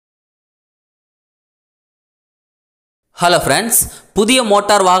Hello friends, புதிய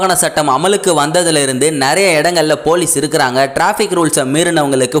motor வாகன சட்டம் அமலுக்கு வந்ததிலிருந்து நிறைய இடங்கள்ல போலீஸ் இருக்காங்க. டிராஃபிக் ரூல்ஸை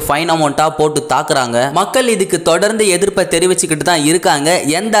மீறினவங்களுக்கு ஃபைன் அமௌண்ட்டா போட்டு தாக்குறாங்க. மக்கள் இதுக்கு தொடர்ந்து எதிர்ப்பை தெரிவிச்சுக்கிட்டு தான் இருக்காங்க.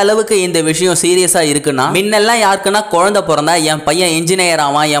 எந்த அளவுக்கு இந்த விஷயம் சீரியஸா இருக்குன்னா, முன்னெல்லாம் யாருக்குன்னா குழந்தை பிறந்தா என் பையன் இன்ஜினியர்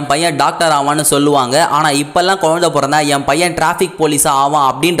ஆவான், என் பையன் டாக்டர் ஆவான்னு சொல்லுவாங்க. ஆனா இப்பெல்லாம் குழந்தை பிறந்தா என் பையன் டிராஃபிக் போலீஸா ஆவான்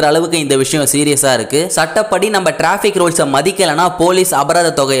அப்படின்ற அளவுக்கு இந்த விஷயம் சீரியஸா இருக்கு. சட்டப்படி நம்ம டிராஃபிக் ரூல்ஸை மதிக்கலனா போலீஸ்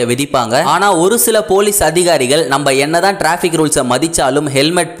அபராத தொகையை விதிப்பாங்க. ஆனா ஒரு சில போலீஸ் அதிகாரிகள் நம்ம என்னதான் டிராஃபிக் ரூல்ஸை மதிச்சாலும்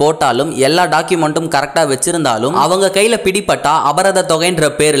ஹெல்மெட் போட்டாலும் எல்லா டாக்குமெண்ட்டும் கரெக்டா வச்சிருந்தாலும் அவங்க கையில பிடிபட்டா அபராத தொகைன்ற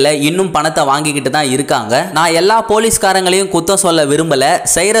பேர்ல இன்னும் பணத்தை வாங்கிக்கிட்டு தான் இருக்காங்க. நான் எல்லா போலீஸ்காரங்களையும் குத்தம் சொல்ல விரும்பல.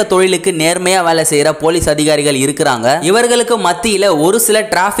 செய்யற தொழிலுக்கு நேர்மையா வேலை செய்யற போலீஸ் அதிகாரிகள் இருக்கிறாங்க. இவர்களுக்கு மத்தியில ஒரு சில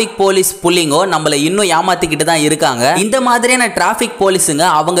டிராஃபிக் போலீஸ் புள்ளிங்கோ நம்மள இன்னும் ஏமாத்திக்கிட்டு தான் இருக்காங்க. இந்த மாதிரியான டிராஃபிக் போலீஸுங்க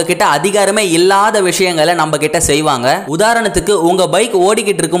அவங்க கிட்ட அதிகாரமே இல்லாத விஷயங்களை நம்ம கிட்ட செய்வாங்க. உதாரணத்துக்கு உங்க பைக்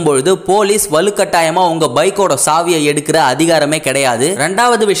ஓடிக்கிட்டு இருக்கும் பொழுது போலீஸ் வலுக்கட்டாயமா உங்க பைக்கோட சாவியை எடுக்கிற அதிகாரமே கிடையாது.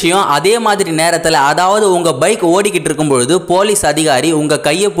 இரண்டாவது விஷயம், அதே மாதிரி நேரத்தில் அதாவது உங்க பைக் ஓடிக்கிட்டு இருக்கும் பொழுது போலீஸ் அதிகாரி உங்க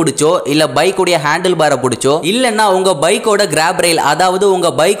கையை பிடிச்சோ இல்ல பைக்குடைய ஹேண்டில் பாரை பிடிச்சோ இல்லன்னா உங்க பைக்கோட கிராப் ரெயில் அதாவது உங்க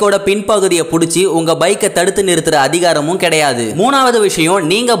பைக்கோட பின்பகுதியை பிடிச்சி உங்க பைக்கை தடுத்து நிறுத்துற அதிகாரமும் கிடையாது. மூணாவது விஷயம்,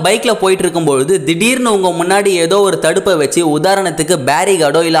 நீங்க பைக்ல போயிட்டு இருக்கும் பொழுது திடீர்னு உங்க முன்னாடி ஏதோ ஒரு தடுப்பை வச்சு உதாரணத்துக்கு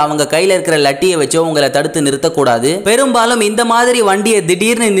பேரிகார்டோ இல்ல அவங்க கையில இருக்கிற லட்டியை வச்சோ உங்களை தடுத்து நிறுத்தக்கூடாது. பெரும்பாலும் இந்த மாதிரி வண்டியை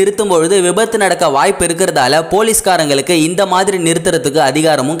திடீர்னு நிறுத்தும் பொழுது விபத்து நடக்க வாய்ப்பு இருக்கிறதால போலீஸ்காரங்களுக்கு இந்த மாதிரி நிறுத்துறதுக்கு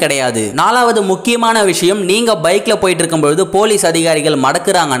அதிகாரமும் கிடையாது. நாலாவது முக்கியமான விஷயம், நீங்க பைக்ல போயிட்டு இருக்கும் பொழுது போலீஸ் அதிகாரிகள்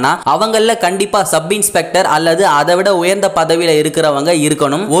மடக்குறாங்கன்னா அவங்கள கண்டிப்பா சப் இன்ஸ்பெக்டர் அல்லது அதை விட உயர்ந்த பதவியில இருக்கிறவங்க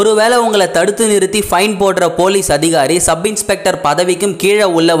இருக்கணும். ஒருவேளை உங்களை தடுத்து நிறுத்தி ஃபைன் போடுற போலீஸ் அதிகாரி சப் இன்ஸ்பெக்டர் பதவிக்கும் கீழே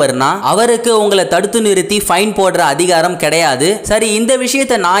உள்ளவர்னா அவருக்கு உங்களை தடுத்து நிறுத்தி ஃபைன் போடுற அதிகாரம் கிடையாது. சரி, இந்த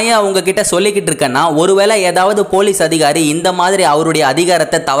விஷயத்தை நான் ஏன் உங்ககிட்ட சொல்லிக்கிட்டு இருக்கேன்னா, ஒருவேளை ஏதாவது போலீஸ் அதிகாரி இந்த மாதிரி அவருடைய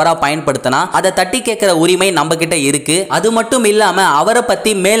அதிகாரத்தை தவறா பயன்படுத்தினா அதை தட்டி கேட்கிற உரிமை நம்ம கிட்ட இருக்கு. அது மட்டும் இல்லாம அவரை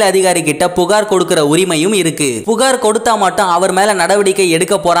பத்தி மேல் அதிகாரி கிட்ட புகார் கொடுக்கிற உரிமையும் இருக்கு. புகார் கொடுத்தா மட்டும் அவர் மேல நடவடிக்கை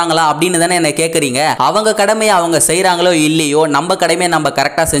எடுக்க போறாங்களா அப்படின்னு தானே என்ன கேக்குறீங்க. அவங்க கடமையை அவங்க செய்யறாங்களோ இல்லையோ நம்ம கடமையை நம்ம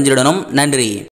கரெக்டா செஞ்சிடணும். நன்றி.